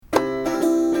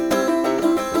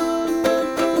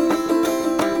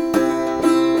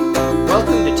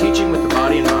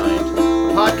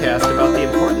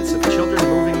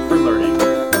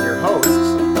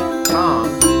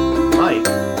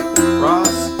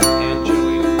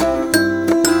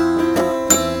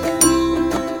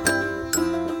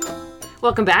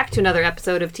Welcome back to another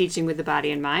episode of Teaching with the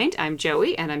Body and Mind. I'm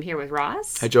Joey, and I'm here with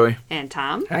Ross. Hi, Joey. And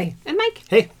Tom. Hi. And Mike.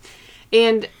 Hey.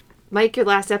 And Mike, your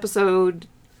last episode,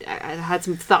 I had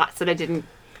some thoughts that I didn't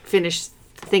finish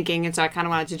thinking, and so I kind of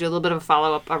wanted to do a little bit of a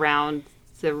follow-up around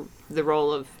the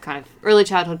role of kind of early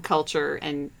childhood culture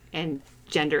and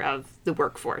gender of the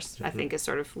workforce, I think is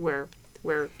sort of where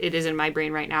it is in my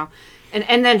brain right now.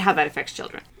 And then how that affects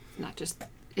children, not just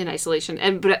in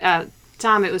isolation. But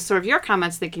Tom, it was sort of your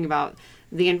comments thinking about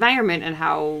the environment and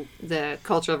how the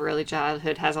culture of early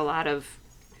childhood has a lot of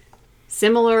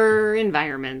similar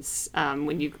environments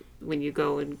when you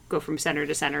go from center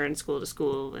to center and school to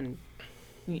school, and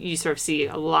you sort of see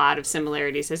a lot of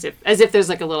similarities as if there's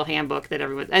like a little handbook that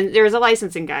everyone, and there's a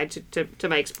licensing guide to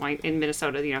Mike's point in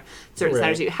Minnesota, certain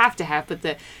centers you have to have, but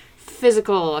the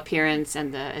physical appearance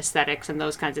and the aesthetics and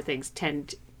those kinds of things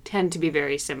tend to be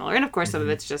very similar. And of course, some of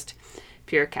it's just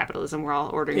pure capitalism. We're all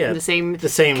ordering from the same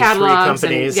catalogs, three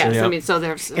companies. I mean, so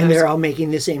there's they're all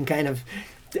making the same kind of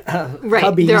right.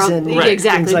 hubbies and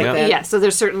exactly things like that. Yeah, so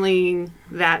there's certainly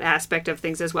that aspect of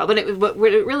things as well. But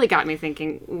what it really got me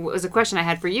thinking was a question I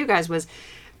had for you guys was,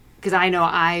 because I know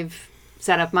I've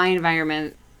set up my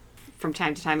environment from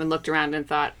time to time and looked around and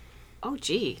thought, oh,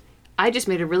 gee, I just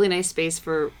made a really nice space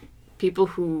for people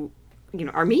who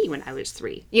are me when I was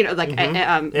 3,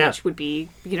 which would be,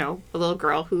 a little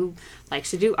girl who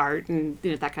likes to do art and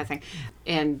that kind of thing.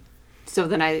 And so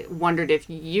then I wondered if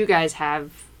you guys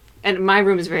have, and my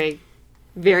room is very,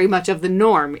 very much of the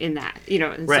norm in that,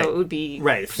 and so it would be,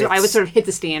 so I would sort of hit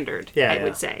the standard, I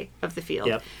would say, of the field.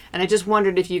 Yep. And I just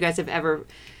wondered if you guys have ever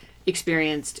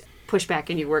experienced pushback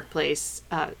in your workplace.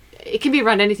 It can be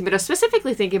around anything, but I was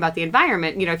specifically thinking about the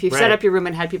environment. If you've set up your room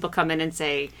and had people come in and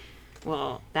say,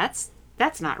 well, that's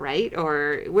not right,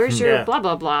 or where's your blah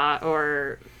blah blah,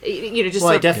 or just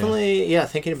I definitely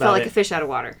thinking about felt like it, a fish out of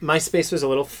water. My space was a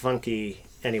little funky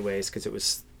anyways because it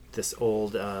was this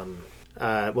old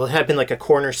it had been like a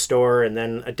corner store and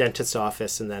then a dentist's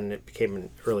office, and then it became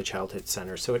an early childhood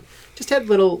center, so it just had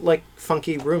little like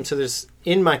funky rooms. So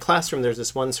in my classroom there's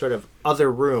this one sort of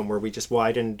other room where we just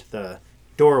widened the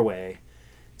doorway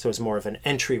so it was more of an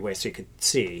entryway so you could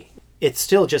see. It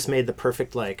still just made the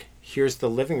perfect, like, here's the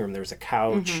living room. There was a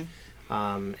couch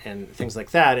and things like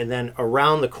that. And then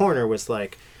around the corner was,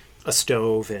 like, a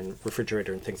stove and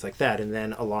refrigerator and things like that. And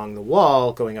then along the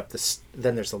wall, going up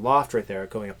then there's a loft right there.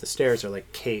 Going up the stairs are,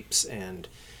 like, capes and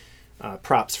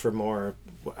props for more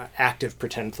active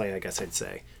pretend play, I guess I'd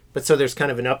say. But so there's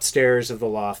kind of an upstairs of the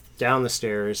loft, down the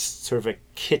stairs, sort of a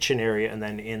kitchen area, and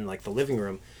then in, like, the living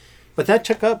room. But that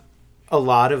took up a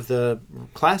lot of the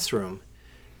classroom.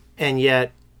 And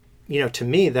yet, to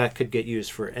me, that could get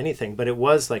used for anything. But it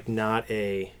was like not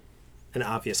an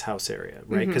obvious house area,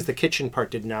 right? Because the kitchen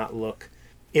part did not look.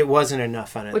 It wasn't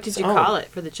enough on it. What did you call it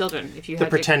for the children? If you the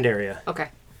pretend area. Okay.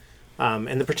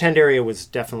 And the pretend area was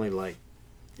definitely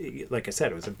like I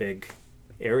said, it was a big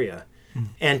area.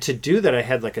 And to do that, I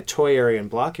had like a toy area and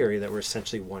block area that were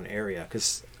essentially one area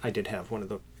because I did have one of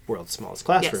the world's smallest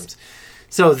classrooms. Yes.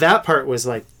 So that part was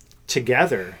like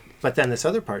together, but then this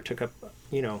other part took up.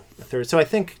 A third. So I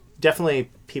think definitely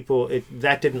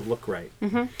that didn't look right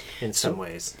in some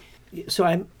ways. So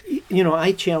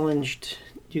I challenged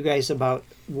you guys about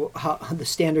how the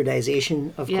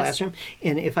standardization of classroom.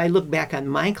 And if I look back on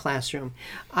my classroom,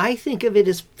 I think of it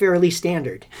as fairly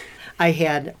standard. I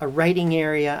had a writing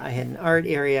area, I had an art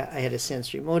area, I had a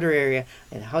sensory motor area,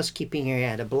 I had a housekeeping area, I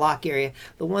had a block area.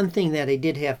 The one thing that I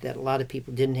did have that a lot of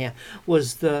people didn't have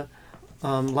was the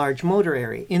large motor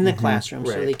area in the classroom,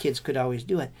 so the kids could always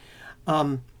do it.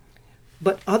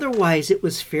 But otherwise, it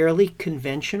was fairly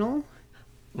conventional.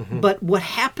 But what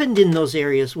happened in those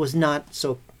areas was not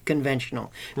so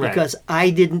conventional because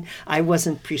I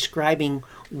wasn't prescribing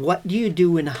what do you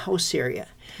do in a house area.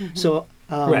 So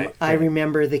I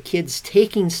remember the kids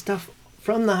taking stuff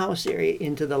from the house area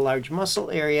into the large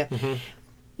muscle area.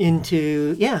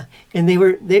 And they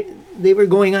were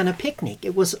going on a picnic.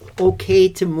 It was okay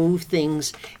to move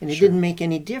things, and it didn't make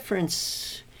any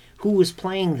difference who was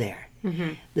playing there.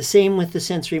 The same with the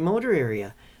sensory motor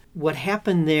area. What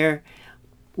happened there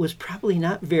was probably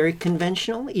not very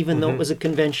conventional, even though it was a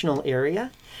conventional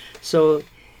area. So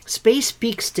space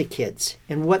speaks to kids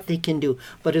and what they can do,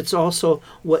 but it's also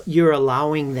what you're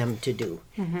allowing them to do.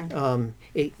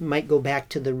 It might go back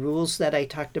to the rules that I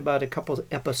talked about a couple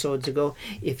episodes ago.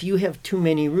 If you have too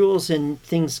many rules and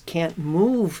things can't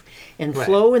move and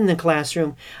flow in the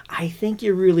classroom, I think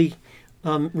you're really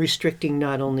restricting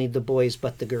not only the boys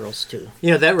but the girls too.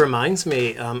 That reminds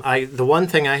me. The one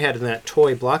thing I had in that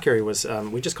toy block area was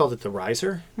we just called it the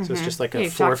riser. So it's just like a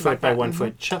 4 foot by 1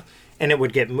 foot shelf, and it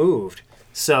would get moved.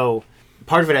 So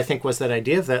part of it, I think, was that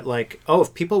idea of that, like, oh,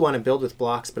 if people want to build with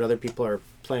blocks, but other people are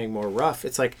playing more rough,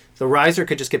 it's like the riser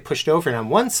could just get pushed over. And on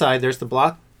one side, there's the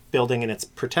block building and it's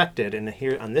protected. And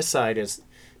here on this side is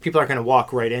people are going to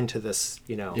walk right into this,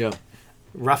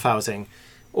 rough housing.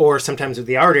 Or sometimes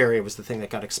the art area was the thing that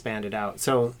got expanded out.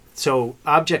 So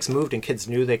objects moved and kids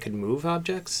knew they could move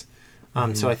objects.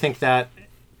 So I think that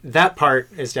part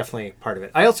is definitely part of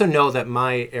it. I also know that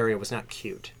my area was not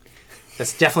cute.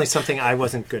 That's definitely something I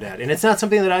wasn't good at. And it's not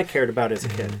something that I cared about as a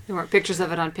kid. There weren't pictures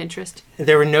of it on Pinterest?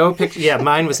 There were no pictures. Yeah,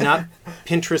 mine was not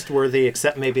Pinterest worthy,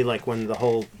 except maybe like when the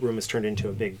whole room is turned into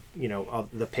a big,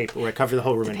 the paper, where I cover the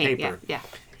whole room in paper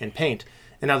and paint.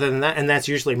 And other than that, and that's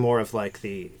usually more of like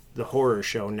the horror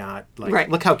show, not like,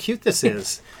 look how cute this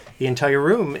is. The entire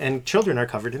room and children are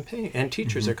covered in paint and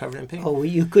teachers are covered in paint. Oh,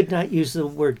 you could not use the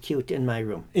word cute in my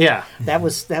room. Yeah. That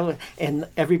was, and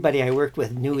everybody I worked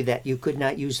with knew that you could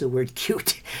not use the word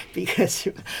cute because,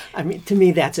 I mean, to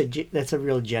me, that's a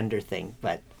real gender thing,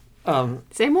 but.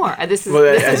 Say more. This is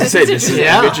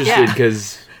I'm interested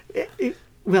because.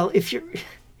 Well, if you're,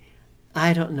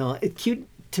 I don't know, cute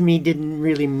to me didn't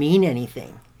really mean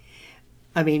anything.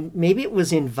 I mean, maybe it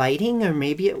was inviting or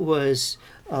maybe it was,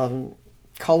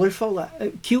 colorful.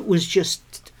 Cute was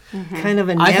just kind of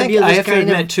a nebulous. I have to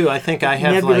admit too. I think I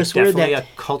have like definitely a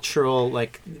cultural,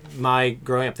 like my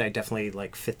growing up. That definitely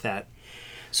like fit that.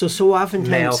 So oftentimes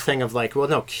male thing of like, well,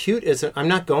 no, cute isn't. I'm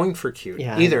not going for cute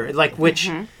either. Like which,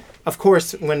 of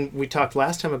course, when we talked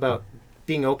last time about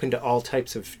being open to all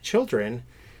types of children,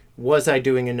 was I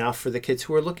doing enough for the kids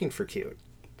who were looking for cute?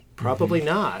 Probably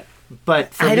not.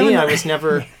 But for me, I was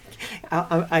never.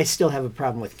 I still have a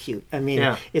problem with cute. I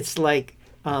mean, it's like.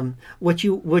 What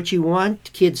you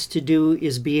want kids to do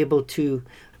is be able to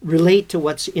relate to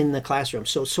what's in the classroom.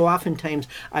 So oftentimes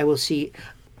I will see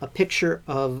a picture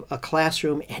of a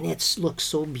classroom and it looks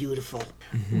so beautiful,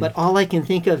 but all I can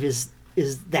think of is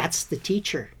that's the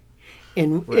teacher,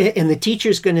 and the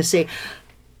teacher's going to say,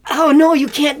 "Oh no, you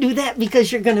can't do that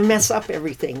because you're going to mess up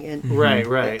everything." And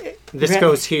right. This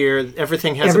goes here.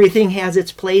 Everything has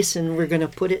its place, and we're going to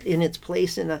put it in its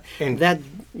place. And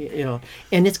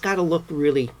it's got to look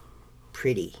really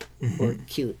pretty or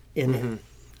cute. And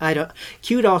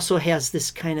cute also has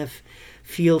this kind of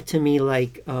feel to me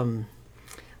like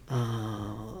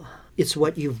it's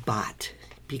what you've bought.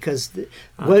 Because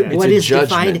what is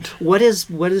defined, what has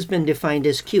been defined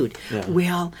as cute? Yeah.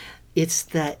 Well,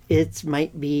 it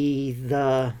might be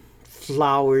the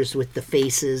flowers with the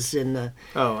faces and the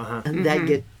and that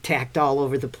get tacked all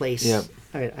over the place. Yep.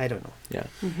 I don't know.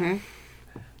 Yeah.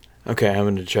 Okay, I'm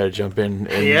going to try to jump in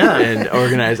and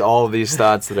organize all of these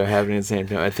thoughts that are happening at the same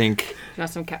time. I think. You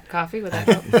want some coffee with that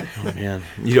help? Oh man,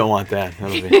 you don't want that.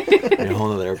 That'll be a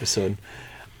whole other episode.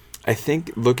 I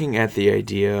think looking at the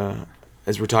idea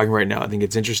as we're talking right now, I think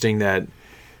it's interesting that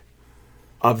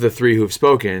of the three who've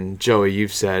spoken, Joey,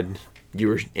 you've said you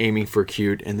were aiming for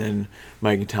cute, and then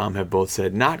Mike and Tom have both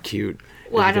said not cute.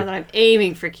 Well, I don't know that I'm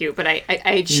aiming for cute, but I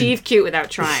achieve cute without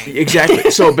trying.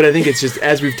 Exactly. So, but I think it's just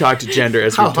as we've talked to gender,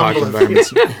 as we've talked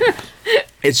environments,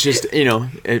 it's just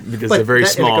because they're very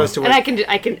small.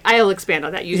 And I'll expand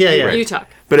on that. You talk.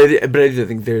 But I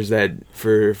think there's that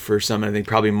for some, I think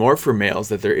probably more for males,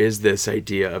 that there is this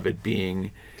idea of it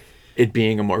being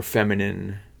a more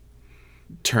feminine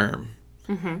term.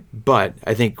 Mm-hmm. But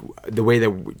I think the way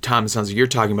that Tom, it sounds like you're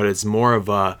talking about it's more of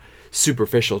a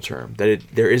superficial term, that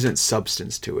there isn't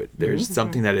substance to it. There's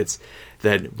something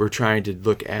that we're trying to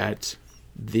look at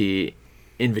the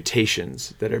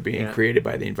invitations that are being created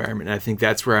by the environment. And I think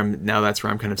that's where I'm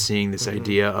kind of seeing this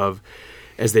idea of,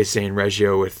 as they say in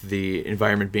Reggio, with the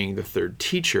environment being the third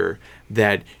teacher,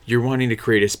 that you're wanting to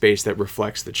create a space that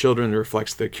reflects the children, that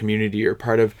reflects the community you're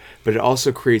part of, but it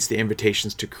also creates the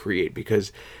invitations to create.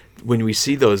 Because when we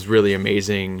see those really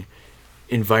amazing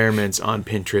environments on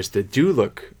Pinterest that do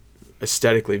look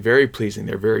aesthetically very pleasing,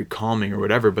 they're very calming or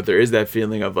whatever, but there is that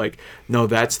feeling of like, no,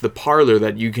 that's the parlor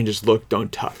that you can just look,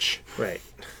 don't touch. Right.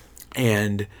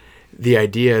 And the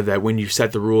idea that when you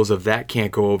set the rules of that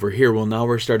can't go over here, well, now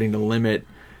we're starting to limit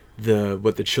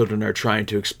what the children are trying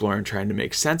to explore and trying to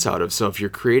make sense out of. So if you're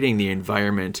creating the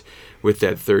environment with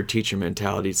that third teacher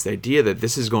mentality, it's the idea that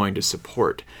this is going to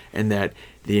support, and that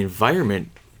the environment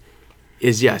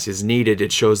is needed.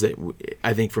 It shows that,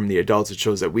 I think from the adults, it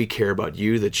shows that we care about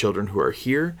you, the children who are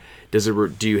here.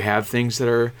 Do you have things that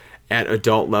are at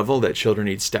adult level that children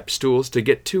need step stools to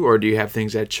get to, or do you have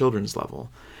things at children's level?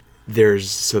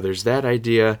 There's that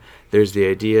idea. There's the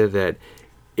idea that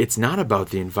it's not about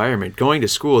the environment. Going to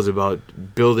school is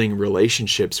about building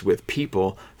relationships with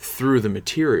people through the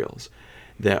materials,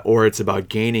 or it's about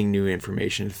gaining new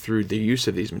information through the use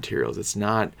of these materials. It's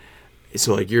not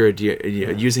So like your idea,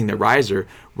 using the riser,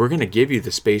 we're going to give you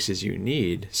the spaces you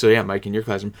need. So yeah, Mike, in your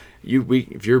classroom,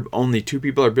 if you're only 2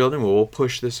 people are building, well, we'll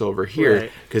push this over here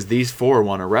because these 4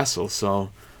 want to wrestle.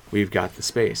 So we've got the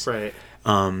space. Right.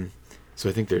 So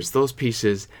I think there's those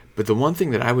pieces. But the one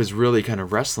thing that I was really kind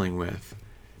of wrestling with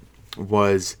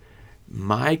was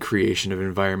my creation of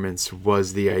environments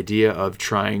was the idea of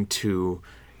trying to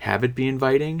have it be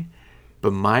inviting,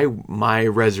 but my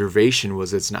reservation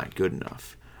was it's not good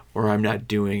enough, or I'm not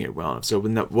doing it well enough. So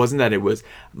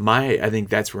I think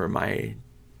that's where my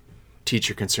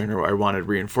teacher concern, or I wanted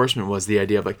reinforcement, was the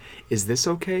idea of like, is this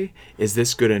okay? Is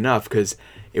this good enough? Because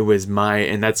it was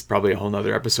and that's probably a whole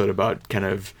nother episode about kind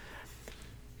of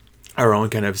our own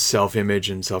kind of self-image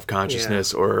and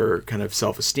self-consciousness or kind of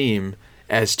self-esteem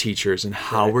as teachers and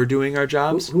how we're doing our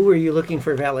jobs. Who are you looking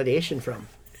for validation from?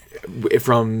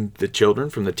 From the children,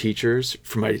 from the teachers,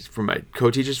 from my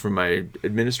co-teachers, from my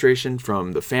administration,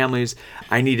 from the families.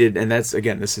 I needed, and that's,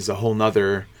 again, this is a whole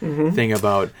nother thing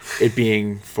about it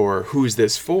being for who's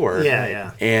this for.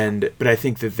 Yeah. But I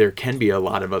think that there can be a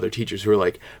lot of other teachers who are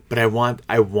like, but I want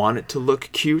it to look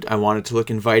cute. I want it to look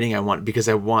inviting. because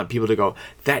I want people to go,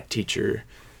 that teacher,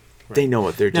 they know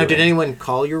what they're doing. Now, did anyone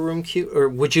call your room cute, or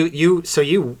would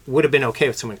you would have been okay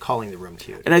with someone calling the room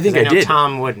cute? And I think I know did.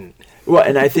 Tom wouldn't. Well,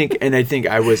 and I think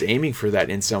I was aiming for that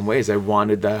in some ways. I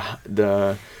wanted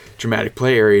the dramatic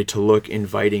play area to look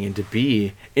inviting and to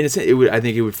be, in a sense, I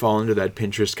think it would fall into that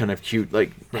Pinterest kind of cute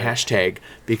hashtag,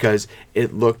 because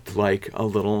it looked like a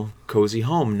little cozy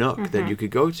home nook that you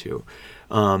could go to.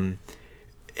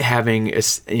 Having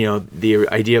the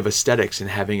idea of aesthetics and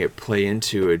having it play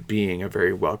into it being a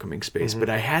very welcoming space, but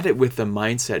I had it with the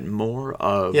mindset more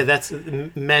of that's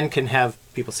men can have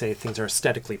people say things are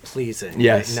aesthetically pleasing,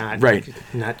 yes,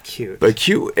 not cute. But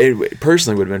cute, it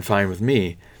personally would have been fine with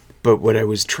me. But what I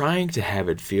was trying to have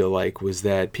it feel like was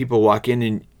that people walk in,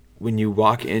 and when you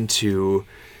walk into,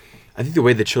 I think the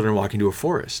way the children walk into a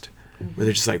forest, where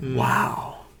they're just like,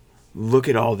 wow. Look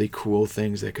at all the cool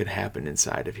things that could happen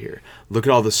inside of here. Look at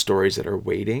all the stories that are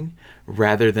waiting,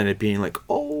 rather than it being like,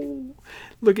 oh,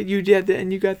 look at you did that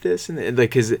and you got this, and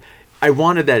like, because I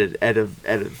wanted that at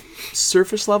a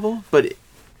surface level, and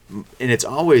it's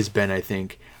always been, I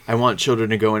think, I want children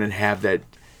to go in and have that,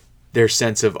 their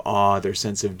sense of awe, their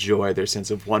sense of joy, their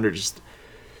sense of wonder, just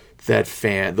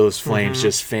those flames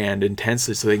just fanned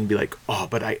intensely, so they can be like, oh,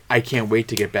 but I can't wait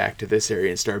to get back to this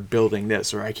area and start building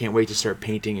this, or I can't wait to start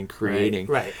painting and creating.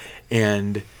 Right.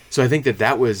 And so I think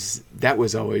that was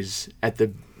always at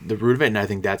the root of it, and I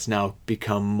think that's now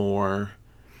become more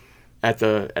at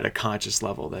a conscious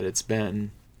level, that it's been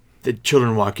the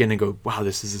children walk in and go, wow,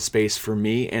 this is a space for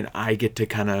me, and I get to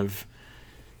kind of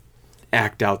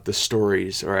act out the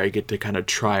stories, or I get to kind of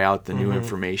try out the new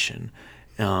information.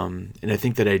 And I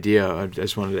think that idea, I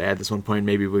just wanted to add this one point,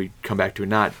 maybe we come back to it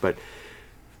not, but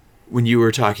when you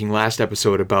were talking last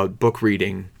episode about book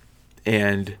reading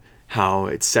and how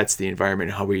it sets the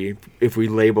environment, how if we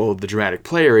label the dramatic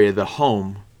play area the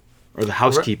home or the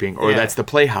housekeeping, or that's the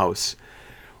playhouse,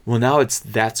 well, now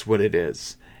that's what it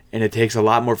is. And it takes a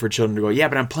lot more for children to go, yeah,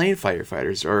 but I'm playing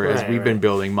firefighters, or as we've been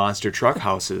building monster truck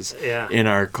houses in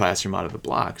our classroom out of the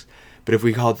blocks. But if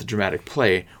we call it the dramatic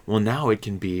play, well, now it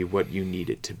can be what you need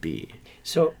it to be.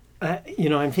 So,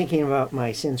 I'm thinking about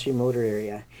my sensory motor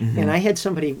area. And I had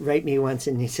somebody write me once,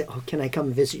 and he said, oh, can I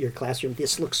come visit your classroom?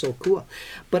 This looks so cool.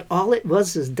 But all it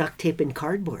was is duct tape and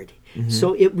cardboard.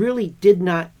 So it really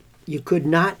you could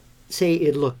not say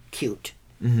it looked cute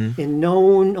in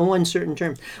no uncertain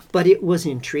terms. But it was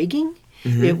intriguing.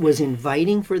 It was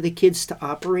inviting for the kids to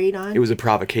operate on. It was a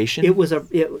provocation. It was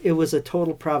a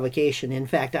total provocation. In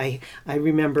fact, I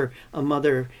remember a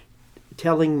mother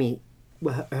telling me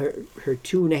her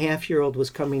 2.5-year-old was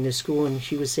coming to school, and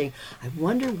she was saying, "I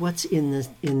wonder what's in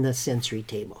the sensory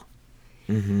table."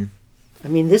 I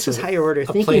mean, this is higher order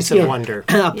thinking. A place of wonder.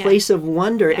 A place of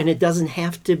wonder, and it doesn't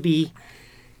have to be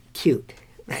cute.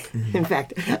 In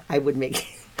fact, I would make.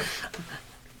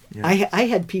 I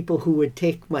had people who would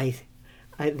take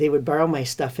they would borrow my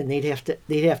stuff, and they'd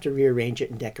have to rearrange it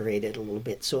and decorate it a little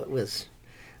bit so it was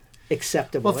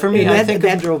acceptable. Well, for me,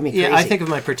 that drove me crazy. Yeah, I think of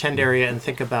my pretend area and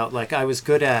think about, like, I was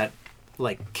good at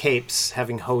like capes,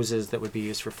 having hoses that would be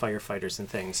used for firefighters and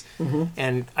things.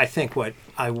 And I think what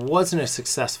I wasn't as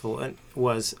successful in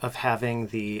was of having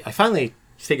I finally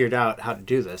figured out how to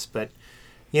do this, but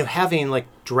having like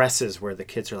dresses where the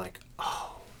kids are like,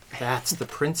 oh, that's the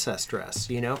princess dress,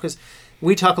 because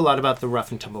we talk a lot about the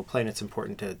rough and tumble play, and it's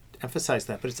important to emphasize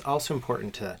that, but it's also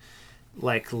important to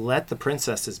like, let the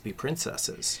princesses be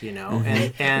princesses,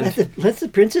 and let the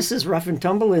princesses rough and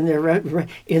tumble in their that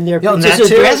princess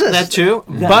too, dresses. that too.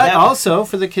 But also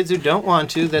for the kids who don't want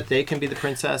to, that they can be the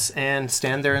princess and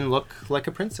stand there and look like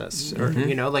a princess, or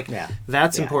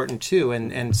that's important too.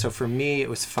 And so for me, it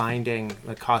was finding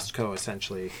like Costco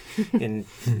essentially in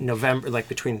November, like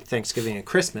between Thanksgiving and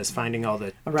Christmas, finding all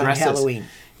the around dresses. Halloween.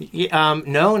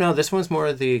 No, this one's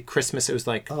more the Christmas. It was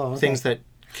like things that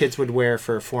kids would wear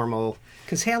for formal.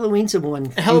 Because Halloween's the one.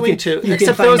 Halloween too,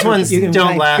 except those ones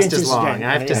don't last as long.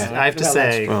 I have to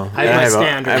say, I have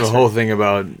I have a whole thing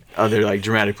about other like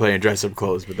dramatic play and dress up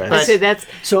clothes, but that's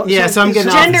so I'm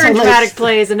getting gender and dramatic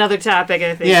play is another topic,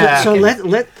 I think. Yeah. So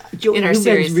let Joe, in our you've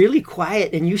series. been really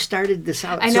quiet, and you started this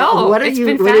out. I know. So what are it's you?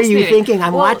 been What are you fascinating. thinking?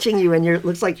 I'm watching you, and it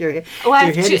looks like your head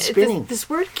is spinning. This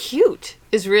word "cute"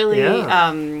 is really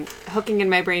hooking in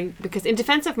my brain because, in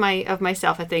defense of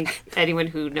myself, I think anyone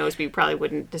who knows me probably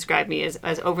wouldn't describe me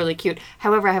as overly cute.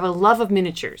 However, I have a love of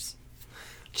miniatures.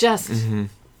 Just,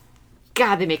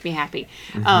 God, they make me happy.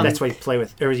 That's why you play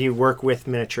with, or you work with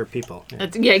miniature people. No.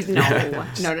 Like,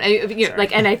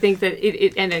 and I think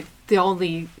that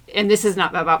and this is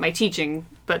not about my teaching,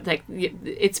 but like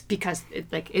it's because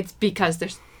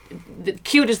there's.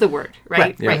 Cute is the word,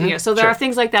 right? Yeah. So there are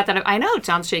things like that I know.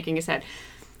 Tom's shaking his head,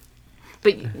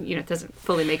 but it doesn't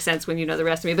fully make sense when you know the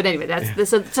rest of me. But anyway,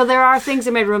 so there are things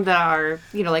in my room that are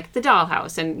like the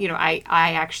dollhouse, and I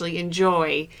actually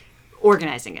enjoy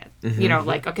organizing it.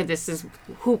 Like, okay, this is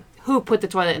who put the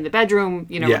toilet in the bedroom.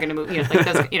 We're gonna move.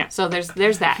 So there's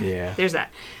that. Yeah. There's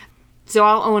that. So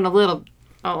I'll own that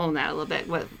a little bit.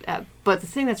 But the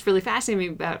thing that's really fascinating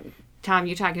me about Tom,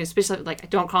 you talking especially like,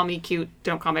 don't call me cute,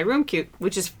 don't call my room cute,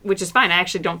 which is fine. I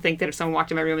actually don't think that if someone walked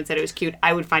in my room and said it was cute,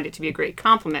 I would find it to be a great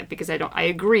compliment because I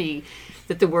agree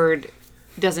that the word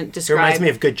doesn't describe. It reminds me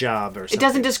of good job or something. It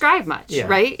doesn't describe much,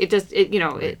 right? It does.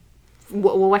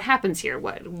 What happens here?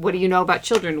 What do you know about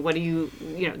children? What do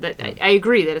I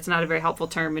agree that it's not a very helpful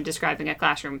term in describing a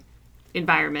classroom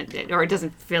environment, or it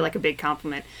doesn't feel like a big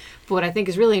compliment. But what I think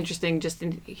is really interesting, just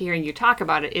in hearing you talk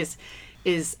about it,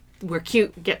 is where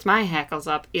cute gets my hackles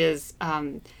up is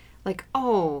like,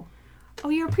 oh,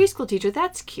 you're a preschool teacher,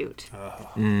 that's cute.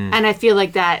 And I feel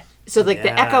like that, so like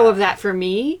the echo of that for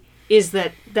me is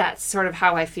that's sort of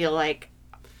how I feel like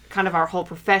kind of our whole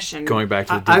profession going back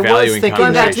to the I was devaluing thinking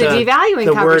going back to the conversation. devaluing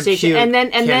the conversation, word and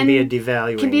then can be a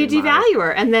devaluing. can be a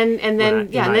devaluer, and then in my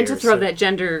to ears, throw so. that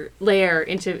gender layer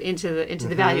into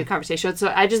the value conversation.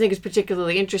 So I just think it's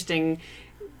particularly interesting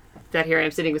that here I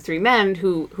am sitting with three men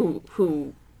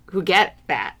who get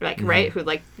that, like, right? Who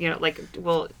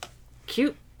well,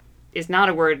 cute is not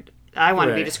a word I want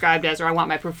to be described as, or I want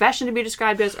my profession to be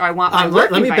described as, or I want my work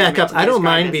let me back environment up. to be I don't described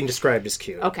mind as. being described as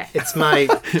cute. Okay. It's my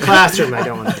classroom I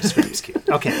don't want to be described as cute.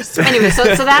 Okay. So anyway, so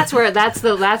that's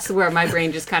where my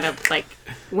brain just kind of like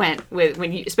went with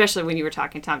when you, especially when you were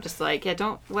talking, Tom, just like,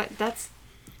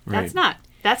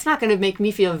 that's not going to make me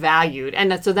feel valued.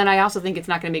 And so then I also think it's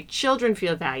not going to make children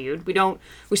feel valued. We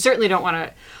certainly don't want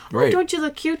to, don't you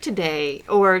look cute today?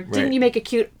 Or didn't you make a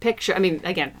cute picture? I mean,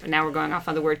 again, now we're going off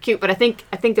on the word cute, but I think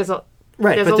there's a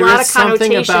Right, there's but a there lot is of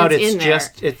something connotations about in there.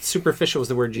 it's superficial was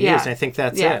the word you Yeah. used, and I think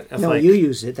that's Yeah. it. Of No, like, you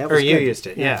used it. That was or you good. used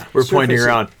it, yeah. We're pointing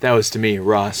around. That was to me,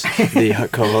 Ross, the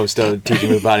co-host of Teaching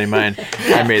with Body and Mind.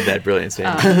 I made that brilliant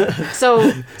statement.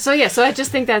 So I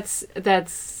just think it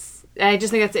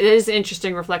is an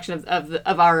interesting reflection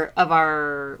of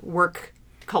our work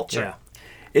culture. Yeah.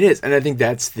 It is, and I think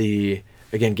that's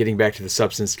again, getting back to the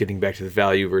substance, getting back to the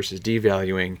value versus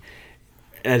devaluing.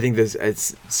 And I think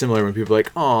it's similar when people are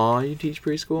like, "Aw, you teach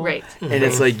preschool?" Right. And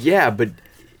it's like, yeah, but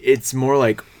it's more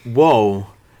like, whoa,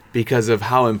 because of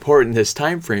how important this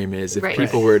time frame is. If Right.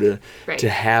 people were to Right. to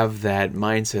have that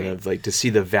mindset of like to see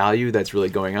the value that's really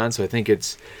going on. So I think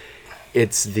it's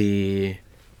the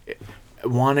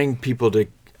wanting people to.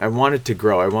 I want it to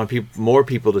grow. I want more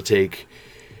people to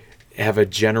have a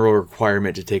general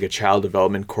requirement to take a child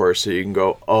development course so you can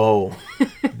go, oh,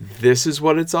 this is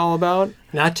what it's all about?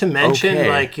 Not to mention,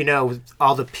 Okay.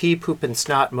 all the pee, poop, and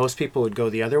snot, most people would go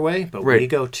the other way, but we Right.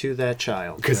 go to that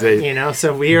child. 'Cause right?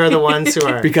 So we are the ones who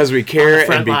are... Because we care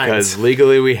front and because lines.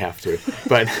 legally we have to.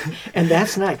 But And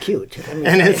that's not cute. I mean,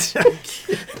 And it's...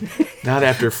 not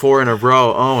after 4 in a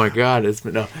row. Oh my God. That's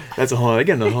a whole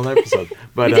episode.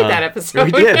 But We did that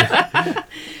episode. We did.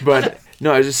 But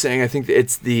no, I was just saying, I think there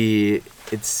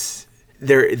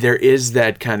is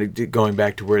that kind of going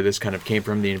back to where this kind of came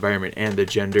from, the environment and the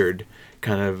gendered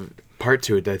kind of part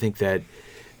to it. I think that,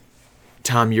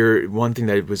 Tom, one thing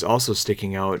that was also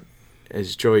sticking out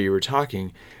as Joey, you were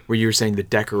talking, where you were saying the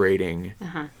decorating.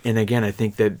 And again, I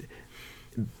think that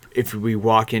if we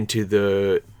walk into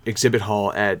exhibit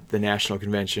hall at the national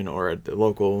convention or at the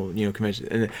local, convention,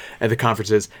 and at the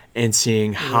conferences, and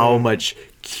seeing how much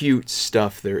cute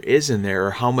stuff there is in there,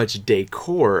 or how much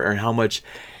decor, or how much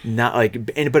not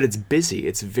but it's busy.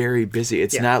 It's very busy.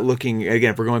 It's not looking,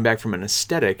 again, if we're going back from an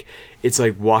aesthetic, it's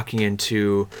like walking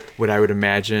into what I would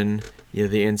imagine,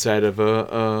 the inside of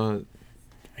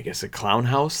I guess a clown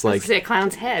house, like a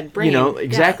clown's head, brain.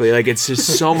 Exactly. Yeah. Like it's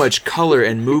just so much color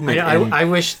and movement. I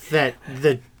wish that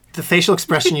the facial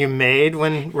expression you made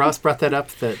when Ross brought that up,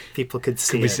 that people could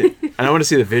see it. And I want to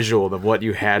see the visual of what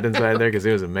you had inside there, because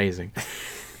it was amazing.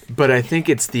 But I think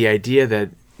it's the idea that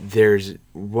there's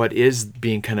what is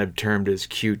being kind of termed as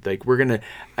cute. Like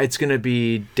it's gonna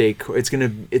be decor. It's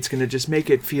gonna just make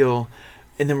it feel.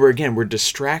 And then we're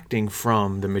distracting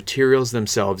from the materials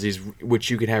themselves,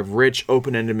 which you could have rich,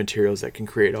 open-ended materials that can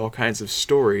create all kinds of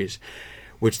stories,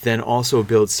 which then also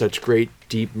builds such great,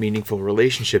 deep, meaningful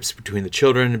relationships between the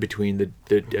children, between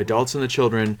the adults and the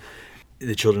children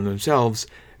themselves.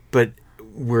 But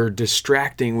we're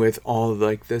distracting with all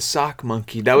the sock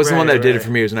monkey. That was the one that did it for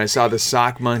me, was when I saw the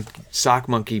sock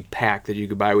monkey pack that you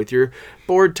could buy with your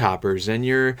board toppers and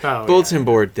your bulletin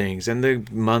board things, and the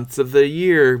months of the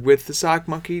year with the sock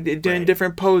monkey doing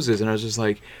different poses. And I was just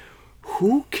like,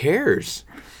 who cares?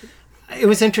 It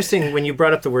was interesting when you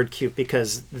brought up the word cute,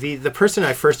 because the person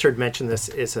I first heard mention this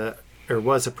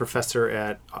was a professor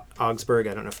at Augsburg.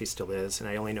 I don't know if he still is, and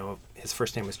I only know his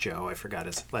first name was Joe. I forgot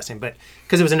his last name, but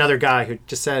because it was another guy who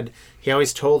just said he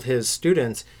always told his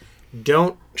students,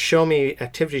 don't show me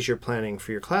activities you're planning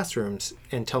for your classrooms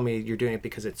and tell me you're doing it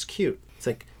because it's cute. It's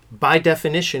like, by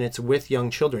definition, it's with young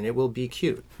children. It will be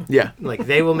cute. Yeah. Like,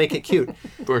 they will make it cute.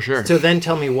 For sure. So then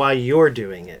tell me why you're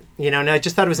doing it. And I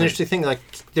just thought it was an interesting thing. Like,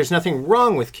 there's nothing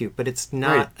wrong with cute, but it's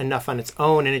not enough on its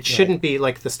own. And it shouldn't be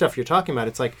like the stuff you're talking about.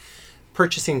 It's like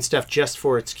purchasing stuff just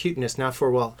for its cuteness, not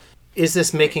for, is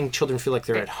this making children feel like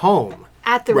they're at home?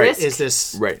 At the risk, is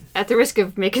this at the risk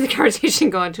of making the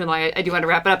conversation go on too long, I do want to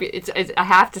wrap it up. I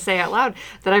have to say out loud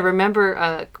that I remember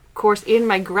a course in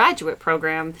my graduate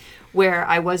program where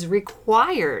I was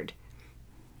required,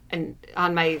 and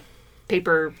on my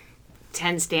paper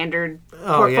 10 standard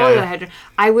portfolio that I had,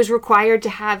 I was required to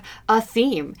have a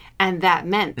theme, and that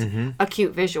meant a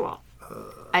cute visual,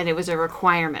 and it was a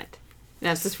requirement. Now,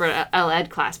 this is for an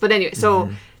L.Ed. class, but anyway, so.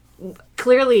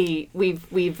 Clearly,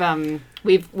 we've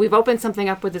opened something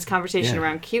up with this conversation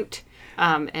around cute,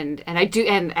 and I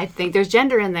think there's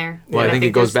gender in there. Well, I think it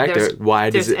goes back to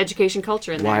why there's education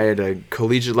culture in there. Why at a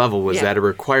collegiate level was that a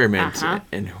requirement,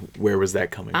 and where was that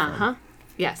coming from?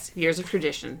 Yes, years of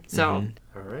tradition. So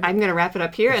all right. I'm going to wrap it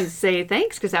up here and say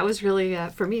thanks, because that was really,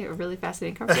 for me, a really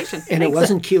fascinating conversation. And thanks. It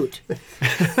wasn't cute.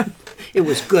 It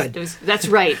was good. That's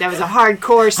right. That was a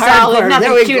hardcore, solid,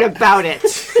 nothing cute about it.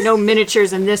 No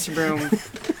miniatures in this room.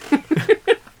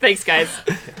 Thanks, guys.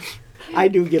 I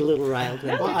do get a little riled.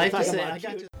 Well, I have to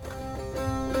say,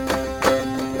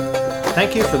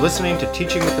 thank you for listening to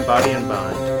Teaching with the Body and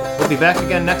Bond. We'll be back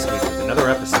again next week with another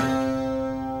episode.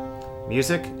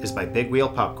 Music is by Big Wheel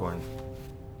Popcorn.